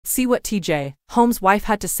See what TJ, Holmes' wife,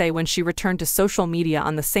 had to say when she returned to social media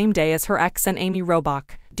on the same day as her ex and Amy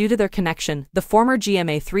Robach. Due to their connection, the former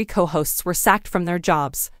GMA3 co-hosts were sacked from their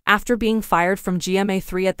jobs. After being fired from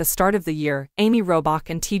GMA3 at the start of the year, Amy Robach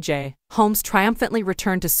and TJ, Holmes triumphantly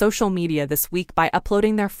returned to social media this week by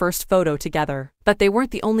uploading their first photo together. But they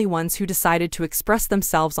weren't the only ones who decided to express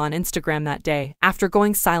themselves on Instagram that day. After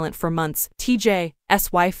going silent for months,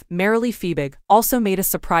 TJ's wife, Marilee Fiebig, also made a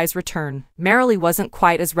surprise return. Marilee wasn't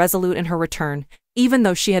quite as resolute in her return, even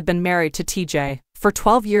though she had been married to TJ for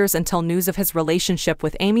 12 years until news of his relationship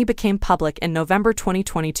with Amy became public in November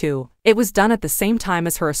 2022. It was done at the same time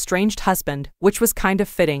as her estranged husband, which was kind of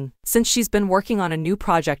fitting, since she's been working on a new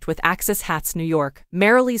project with Axis Hats New York.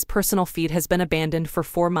 Marilee's personal feed has been abandoned for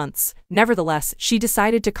 4 months. Nevertheless, she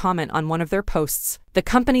decided to comment on one of their posts. The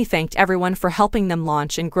company thanked everyone for helping them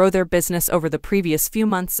launch and grow their business over the previous few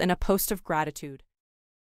months in a post of gratitude.